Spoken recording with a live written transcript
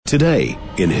Today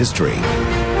in history.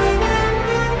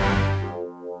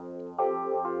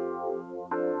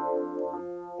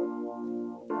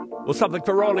 Well, something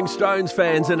for Rolling Stones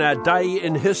fans in our day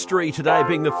in history today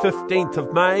being the 15th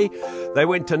of May. They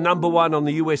went to number one on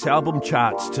the US album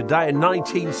charts today in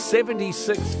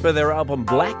 1976 for their album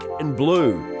Black and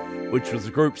Blue, which was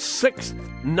the group's sixth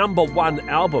number one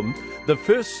album, the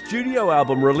first studio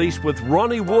album released with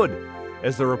Ronnie Wood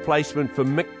as the replacement for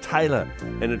Mick Taylor,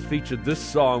 and it featured this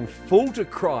song, Fool to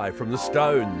Cry, from the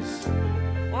Stones.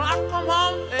 When I come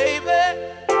home, baby,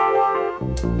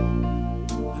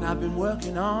 and I've been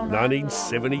working on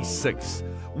 1976.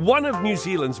 One of New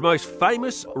Zealand's most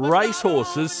famous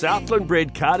racehorses,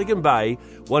 Southland-bred Cardigan Bay,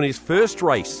 won his first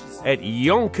race at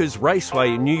Yonkers Raceway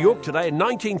in New York today in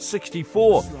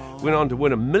 1964. Went on to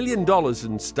win $1 million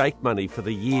in stake money for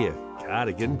the year.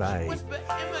 Cardigan Bay.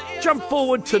 Jump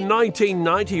forward to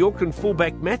 1990. Auckland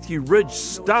fullback Matthew Ridge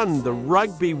stunned the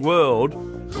rugby world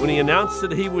when he announced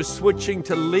that he was switching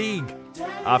to league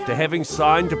after having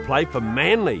signed to play for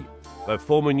Manly by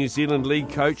former New Zealand League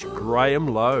coach Graham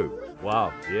Lowe.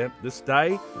 Wow, yeah, this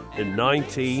day in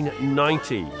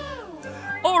 1990.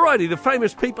 Alrighty, the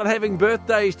famous people having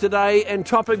birthdays today and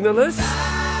topping the list.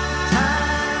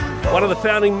 One of the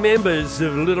founding members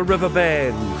of Little River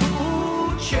Band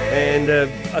and a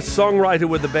songwriter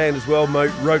with the band as well,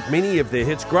 wrote many of their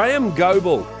hits. Graham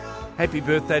Goebel. Happy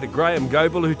birthday to Graham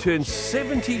Goebel, who turned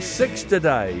 76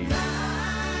 today.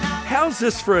 How's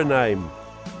this for a name?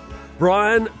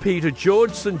 Brian Peter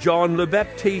George St. John Le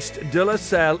Baptiste de la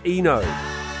Salle Eno,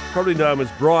 probably known as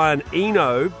Brian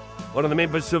Eno, one of the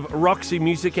members of Roxy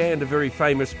Music and a very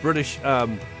famous British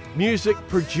music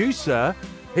producer.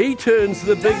 He turns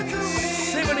the big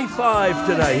 75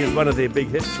 today. Here's one of their big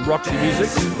hits, Roxy Music.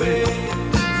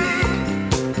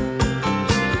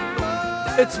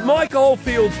 It's Mike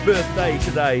Oldfield's birthday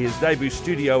today. His debut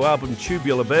studio album,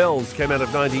 Tubular Bells, came out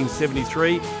of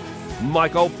 1973.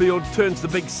 Mike Oldfield turns the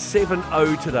big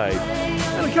 7-0 today.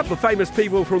 And a couple of famous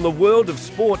people from the world of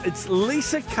sport. It's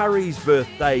Lisa Curry's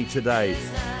birthday today.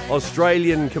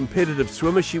 Australian competitive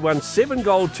swimmer. She won 7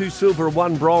 gold, 2 silver and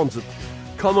 1 bronze at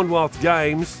Commonwealth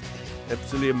Games.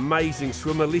 Absolutely amazing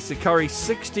swimmer. Lisa Curry,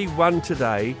 61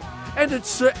 today. And it's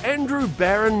Sir Andrew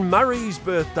Barron Murray's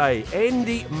birthday.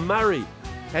 Andy Murray.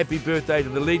 Happy birthday to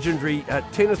the legendary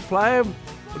tennis player.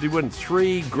 He won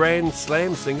 3 Grand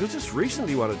Slam singles. Just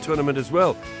recently won a tournament as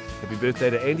well. Happy birthday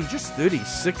to Andy, just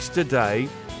 36 today.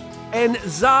 And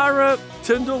Zara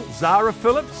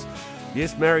Phillips.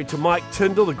 Yes, married to Mike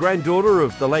Tyndall, the granddaughter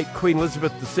of the late Queen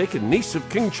Elizabeth II, niece of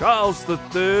King Charles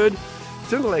III.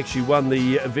 Tyndall actually won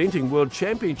the eventing World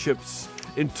Championships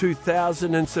in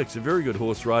 2006. A very good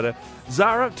horse rider.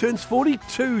 Zara turns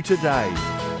 42 today.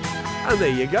 And there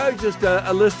you go, just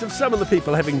a list of some of the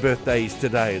people having birthdays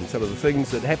today and some of the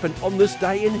things that happened on this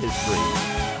day in history.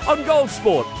 On Gold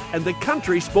Sport and the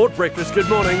Country Sport Breakfast. Good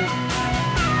morning.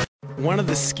 One of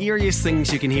the scariest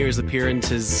things you can hear as a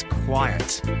parent is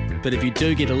quiet. But if you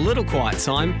do get a little quiet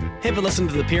time, have a listen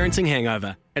to The Parenting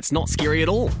Hangover. It's not scary at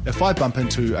all. If I bump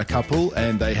into a couple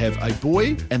and they have a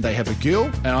boy and they have a girl,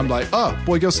 and I'm like, oh,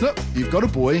 boy, girl, snip. You've got a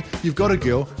boy, you've got a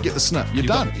girl, get the snip. You're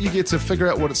done. You get to figure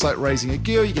out what it's like raising a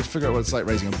girl, you get to figure out what it's like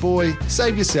raising a boy,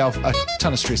 save yourself a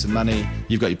ton of stress and money,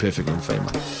 you've got your perfect little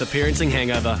family. The Parenting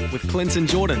Hangover with Clinton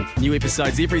Jordan. New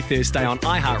episodes every Thursday on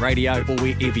iHeartRadio or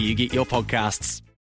wherever you get your podcasts.